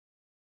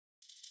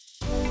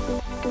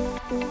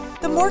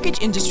The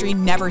mortgage industry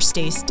never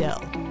stays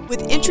still.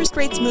 With interest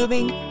rates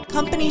moving,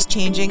 companies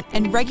changing,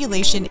 and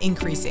regulation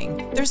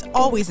increasing, there's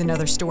always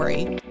another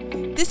story.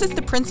 This is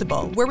The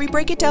Principal, where we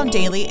break it down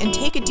daily and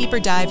take a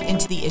deeper dive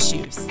into the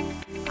issues.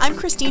 I'm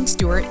Christine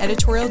Stewart,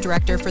 Editorial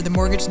Director for the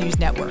Mortgage News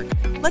Network.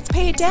 Let's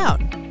pay it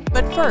down.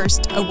 But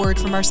first, a word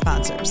from our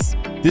sponsors.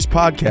 This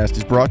podcast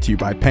is brought to you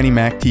by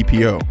PennyMac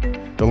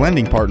TPO, the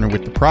lending partner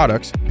with the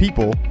products,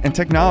 people, and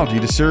technology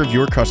to serve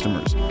your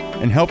customers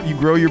and help you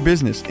grow your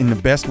business in the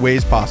best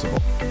ways possible.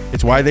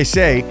 It's why they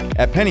say,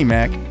 at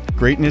PennyMac,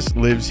 greatness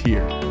lives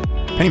here.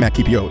 PennyMac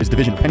TPO is a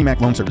division of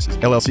PennyMac Loan Services,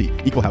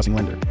 LLC, Equal Housing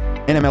Lender.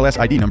 NMLS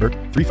ID number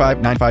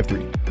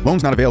 35953.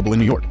 Loans not available in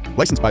New York.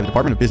 Licensed by the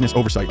Department of Business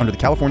Oversight under the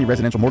California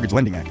Residential Mortgage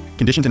Lending Act.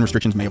 Conditions and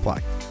restrictions may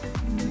apply.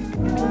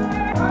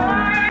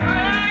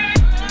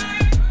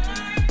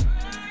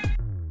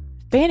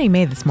 Fannie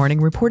Mae this morning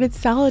reported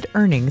solid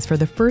earnings for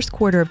the first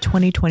quarter of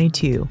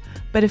 2022,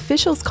 but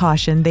officials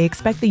caution they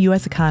expect the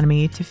U.S.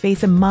 economy to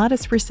face a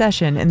modest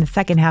recession in the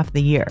second half of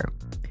the year.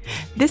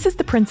 This is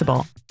The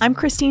Principal. I'm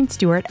Christine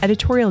Stewart,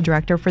 Editorial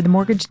Director for the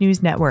Mortgage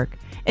News Network,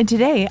 and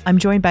today I'm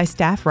joined by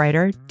staff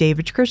writer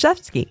David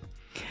Krzyzewski.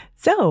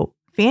 So,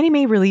 Fannie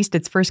Mae released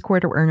its first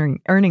quarter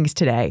earnings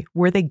today.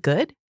 Were they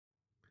good?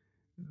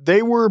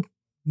 They were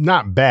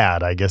not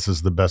bad, I guess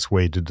is the best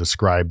way to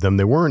describe them.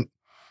 They weren't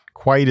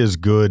quite as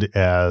good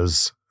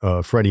as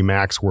Freddie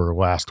Mac's were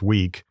last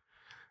week,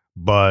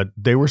 but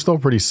they were still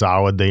pretty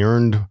solid. They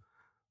earned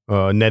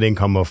net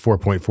income of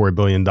 $4.4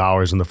 billion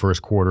in the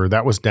first quarter.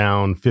 That was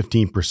down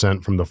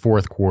 15% from the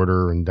fourth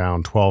quarter and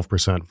down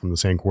 12% from the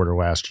same quarter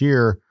last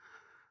year.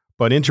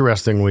 But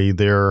interestingly,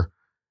 their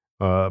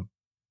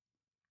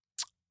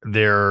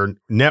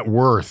net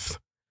worth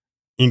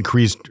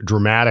increased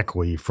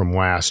dramatically from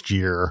last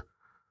year,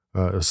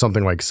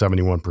 something like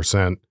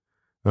 71%.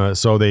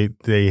 So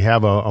they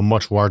have a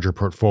much larger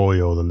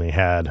portfolio than they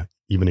had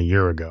even a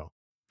year ago.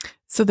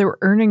 So their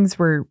earnings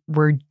were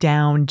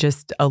down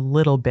just a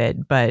little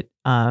bit, but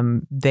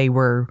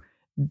their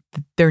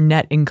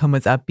net income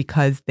was up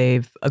because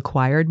they've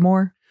acquired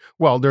more?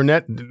 Well,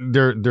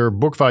 their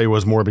book value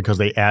was more because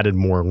they added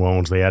more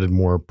loans. They added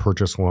more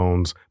purchase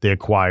loans. They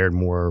acquired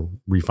more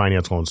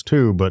refinance loans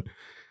too, but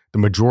the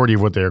majority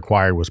of what they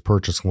acquired was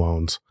purchase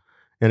loans.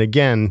 And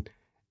again,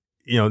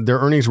 their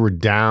earnings were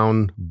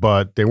down,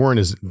 but they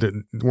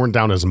weren't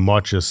down as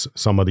much as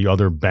some of the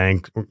other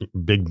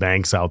big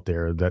banks out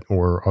there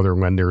or other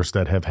lenders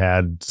that have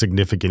had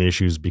significant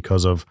issues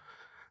because of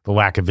the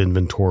lack of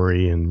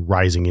inventory and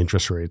rising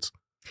interest rates.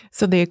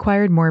 So they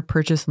acquired more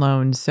purchase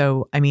loans.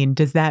 So,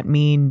 does that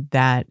mean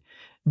that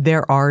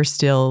there are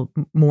still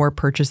more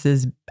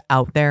purchases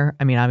out there?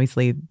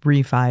 Obviously,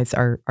 refis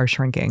are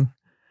shrinking.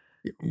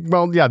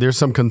 Well, yeah, there's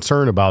some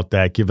concern about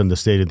that given the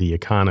state of the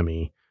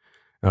economy.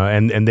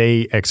 And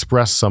they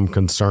expressed some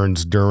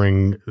concerns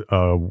during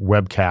a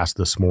webcast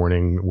this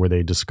morning where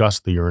they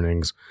discussed the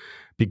earnings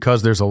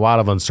because there's a lot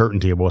of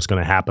uncertainty of what's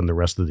going to happen the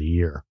rest of the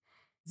year.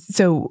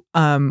 So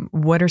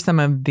what are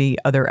some of the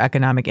other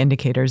economic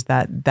indicators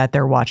that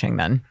they're watching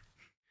then?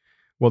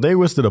 Well, they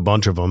listed a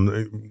bunch of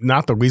them,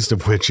 not the least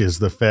of which is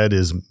the Fed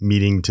is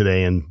meeting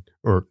today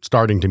or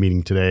starting to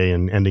meeting today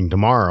and ending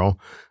tomorrow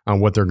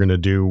on what they're going to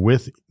do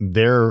with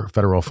their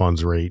federal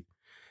funds rate,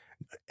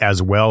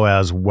 as well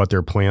as what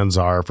their plans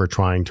are for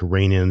trying to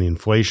rein in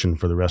inflation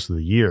for the rest of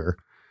the year.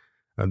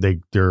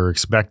 They're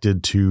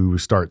expected to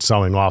start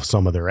selling off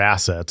some of their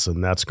assets,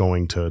 and that's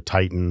going to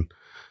tighten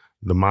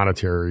the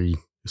monetary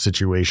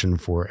situation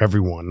for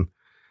everyone.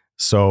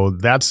 So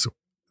that's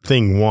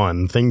thing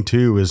one. Thing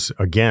two is,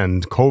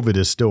 again, COVID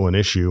is still an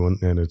issue,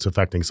 and it's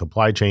affecting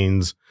supply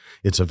chains.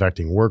 It's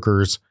affecting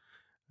workers.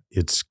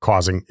 It's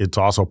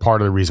also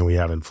part of the reason we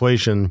have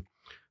inflation.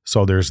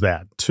 So there's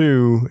that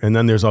too. And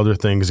then there's other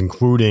things,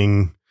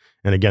 including,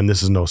 and again,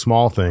 this is no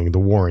small thing, the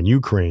war in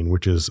Ukraine,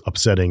 which is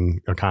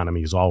upsetting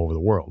economies all over the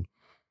world.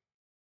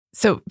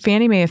 So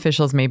Fannie Mae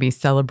officials may be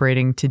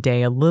celebrating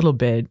today a little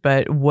bit,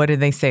 but what do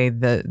they say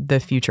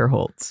the future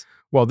holds?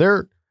 Well,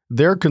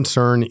 their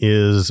concern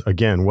is,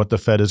 again, what the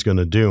Fed is going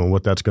to do and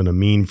what that's going to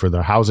mean for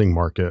the housing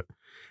market.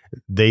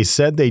 They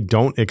said they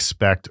don't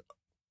expect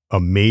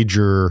a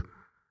major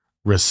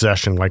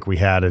recession like we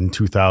had in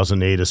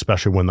 2008,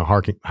 especially when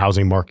the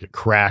housing market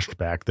crashed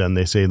back then.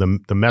 They say the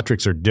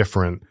metrics are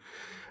different.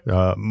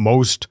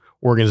 Most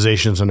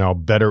organizations are now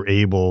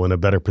in a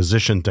better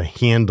position to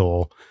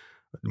handle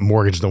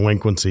mortgage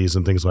delinquencies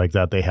and things like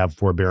that. They have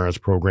forbearance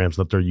programs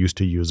that they're used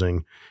to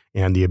using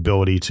and the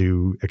ability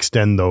to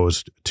extend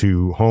those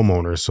to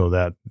homeowners so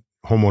that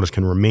homeowners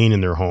can remain in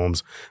their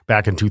homes.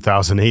 Back in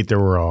 2008, there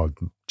were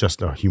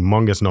just a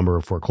humongous number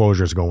of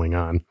foreclosures going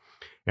on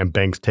and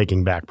banks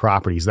taking back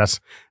properties. That's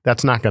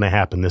not going to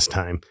happen this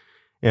time.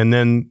 And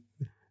then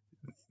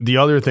the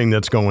other thing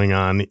that's going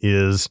on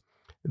is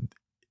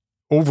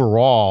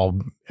overall,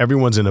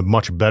 everyone's in a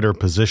much better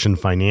position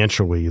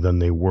financially than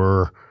they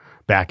were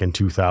back in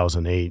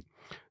 2008.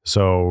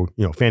 So,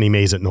 Fannie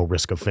Mae's at no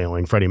risk of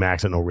failing. Freddie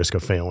Mac's at no risk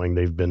of failing.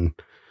 They've been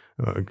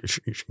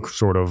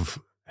sort of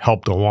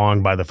helped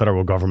along by the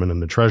federal government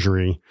and the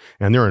Treasury,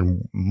 and they're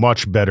in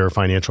much better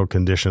financial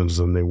conditions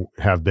than they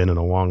have been in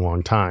a long,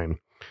 long time.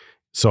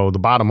 So the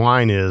bottom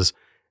line is,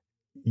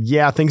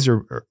 yeah, things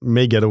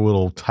may get a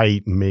little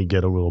tight and may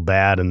get a little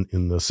bad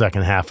in the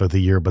second half of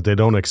the year, but they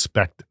don't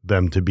expect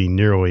them to be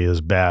nearly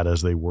as bad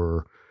as they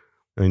were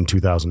in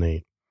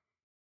 2008.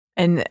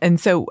 And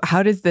so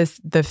how does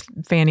the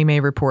Fannie Mae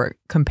report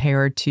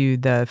compare to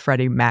the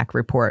Freddie Mac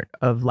report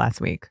of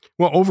last week?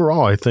 Well,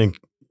 overall, I think,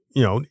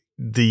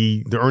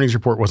 the earnings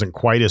report wasn't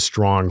quite as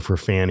strong for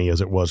Fannie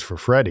as it was for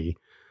Freddie,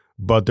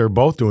 but they're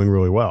both doing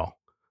really well.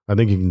 I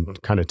think you can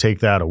kind of take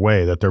that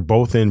away, that they're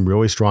both in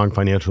really strong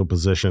financial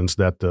positions,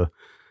 that the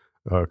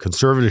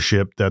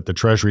conservatorship that the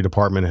Treasury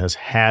Department has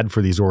had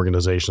for these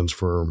organizations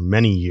for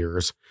many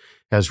years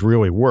has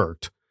really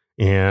worked.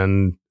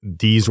 And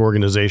these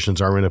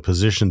organizations are in a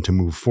position to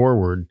move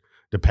forward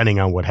depending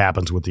on what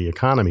happens with the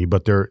economy,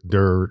 but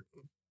they're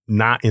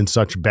not in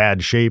such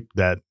bad shape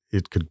that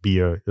it could be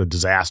a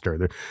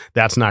disaster.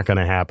 That's not going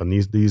to happen.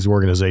 These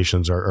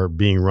organizations are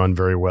being run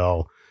very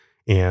well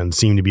and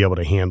seem to be able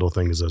to handle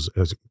things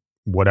as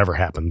whatever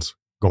happens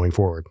going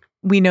forward.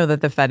 We know that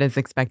the Fed is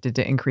expected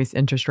to increase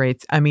interest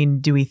rates. I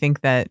mean, do we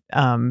think that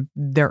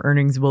their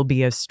earnings will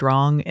be as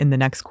strong in the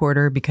next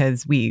quarter?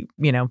 Because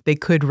they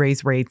could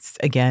raise rates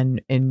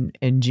again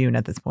in June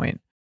at this point.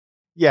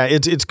 Yeah,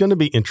 it's going to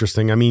be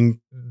interesting. I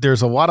mean,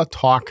 there's a lot of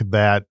talk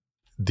that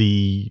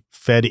the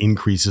Fed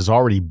increase is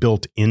already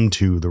built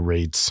into the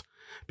rates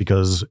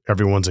because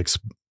everyone's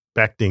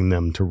expecting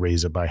them to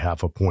raise it by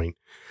 0.5 point.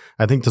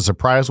 I think the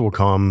surprise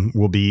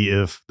will be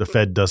if the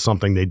Fed does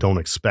something they don't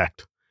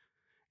expect.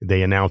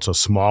 They announce a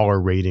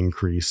smaller rate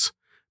increase,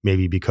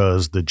 maybe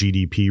because the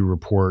GDP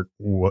report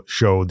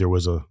showed there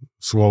was a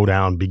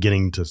slowdown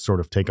beginning to sort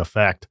of take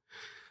effect.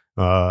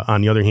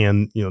 On the other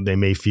hand, they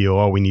may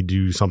feel, we need to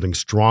do something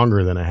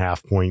stronger than a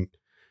 0.5 point.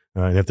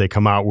 And if they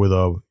come out with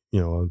a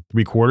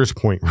 0.75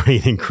 point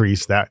rate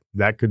increase, that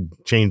could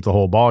change the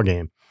whole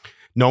ballgame.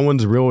 No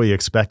one's really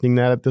expecting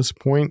that at this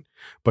point,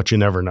 but you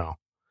never know.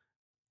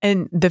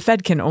 And the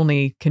Fed can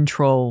only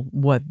control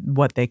what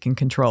they can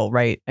control,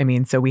 right? I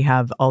mean, so we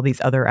have all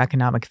these other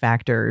economic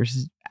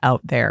factors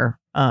out there.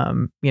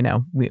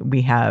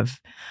 We have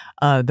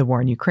the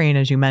war in Ukraine,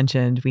 as you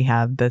mentioned. We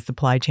have the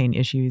supply chain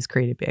issues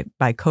created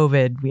by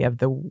COVID. We have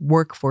the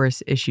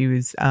workforce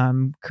issues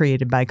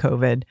created by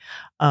COVID.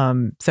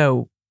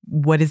 So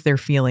what is their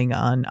feeling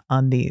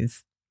on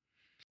these?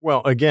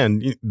 Well,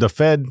 again, the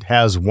Fed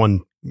has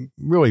one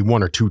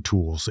or two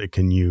tools it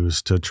can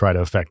use to try to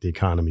affect the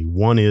economy.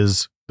 One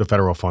is the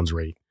federal funds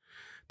rate.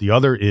 The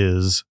other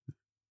is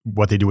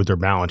what they do with their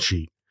balance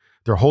sheet.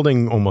 They're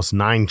holding almost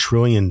 $9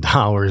 trillion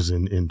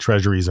in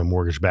treasuries and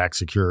mortgage-backed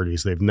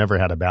securities. They've never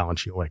had a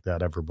balance sheet like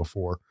that ever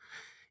before.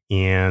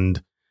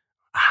 And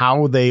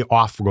how they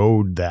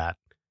offload that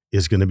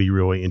is going to be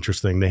really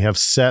interesting. They have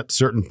set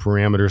certain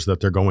parameters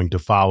that they're going to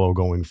follow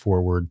going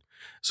forward.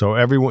 So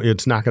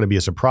it's not going to be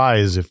a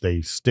surprise if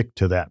they stick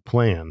to that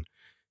plan.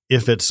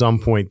 If at some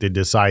point they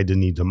decide to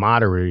need to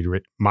moderate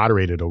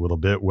it a little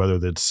bit, whether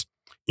that's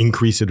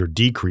increase it or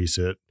decrease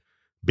it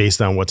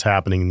based on what's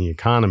happening in the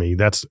economy,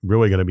 that's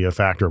really going to be a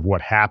factor of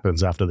what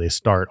happens after they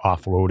start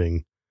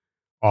offloading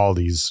all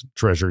these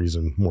treasuries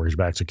and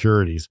mortgage-backed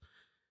securities.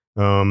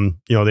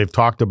 They've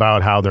talked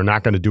about how they're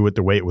not going to do it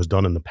the way it was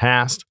done in the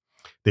past.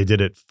 They did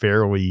it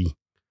fairly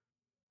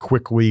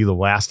quickly the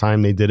last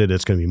time they did it.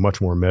 It's going to be much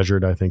more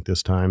measured, I think,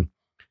 this time.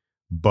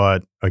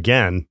 But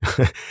again,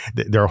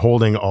 they're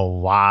holding a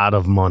lot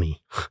of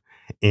money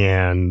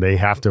and they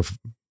have to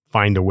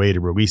find a way to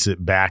release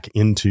it back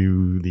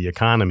into the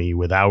economy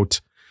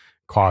without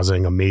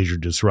causing a major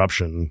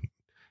disruption.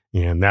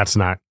 And that's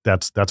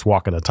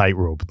walking a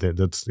tightrope.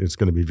 It's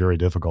going to be very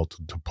difficult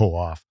to pull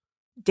off.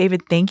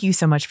 David, thank you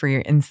so much for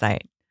your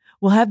insight.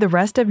 We'll have the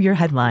rest of your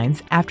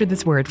headlines after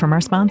this word from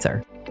our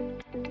sponsor.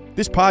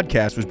 This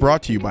podcast was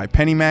brought to you by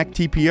PennyMac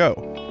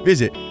TPO.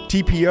 Visit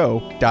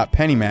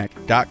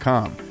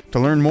tpo.pennymac.com to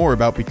learn more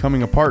about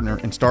becoming a partner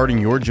and starting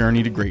your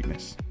journey to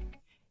greatness.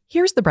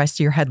 Here's the rest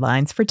of your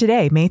headlines for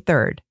today, May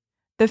 3rd.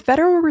 The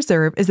Federal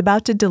Reserve is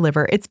about to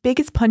deliver its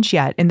biggest punch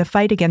yet in the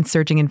fight against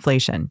surging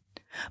inflation.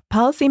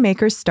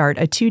 Policymakers start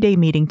a 2-day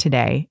meeting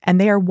today, and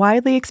they are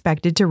widely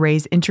expected to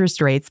raise interest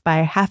rates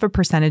by 0.5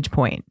 percentage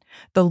point,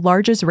 the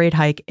largest rate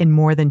hike in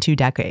more than 2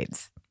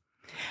 decades.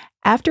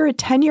 After a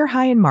 10-year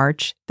high in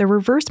March, the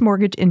reverse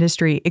mortgage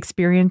industry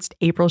experienced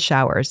April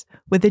showers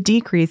with a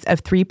decrease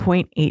of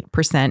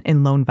 3.8%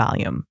 in loan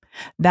volume.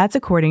 That's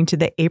according to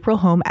the April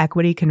Home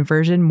Equity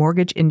Conversion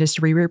Mortgage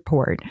Industry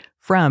Report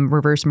from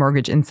Reverse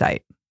Mortgage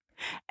Insight.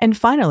 And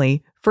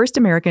finally, First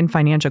American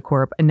Financial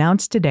Corp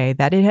announced today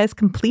that it has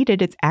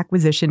completed its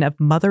acquisition of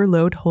Mother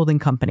Lode Holding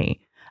Company,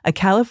 a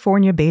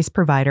California-based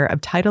provider of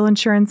title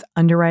insurance,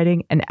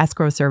 underwriting, and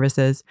escrow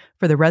services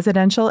for the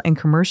residential and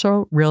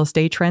commercial real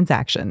estate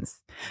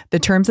transactions. The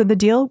terms of the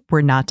deal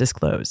were not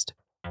disclosed.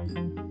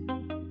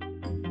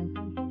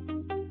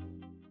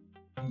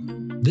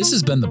 This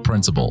has been The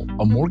Principal,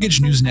 a Mortgage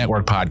News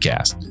Network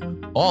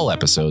podcast. All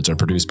episodes are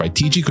produced by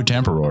TG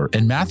Cotemporor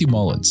and Matthew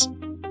Mullins.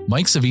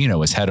 Mike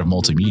Savino is head of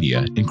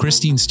multimedia, and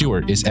Christine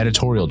Stewart is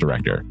editorial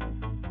director.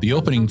 The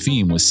opening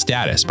theme was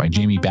Status by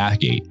Jamie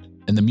Bathgate,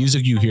 and the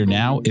music you hear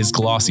now is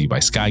Glossy by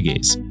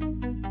Skygaze.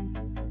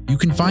 You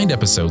can find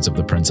episodes of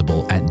The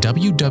Principal at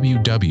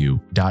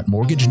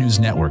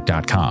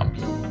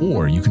www.mortgagenewsnetwork.com,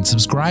 or you can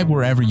subscribe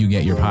wherever you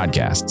get your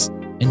podcasts.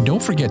 And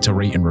don't forget to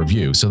rate and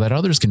review so that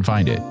others can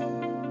find it.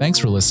 Thanks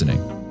for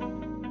listening.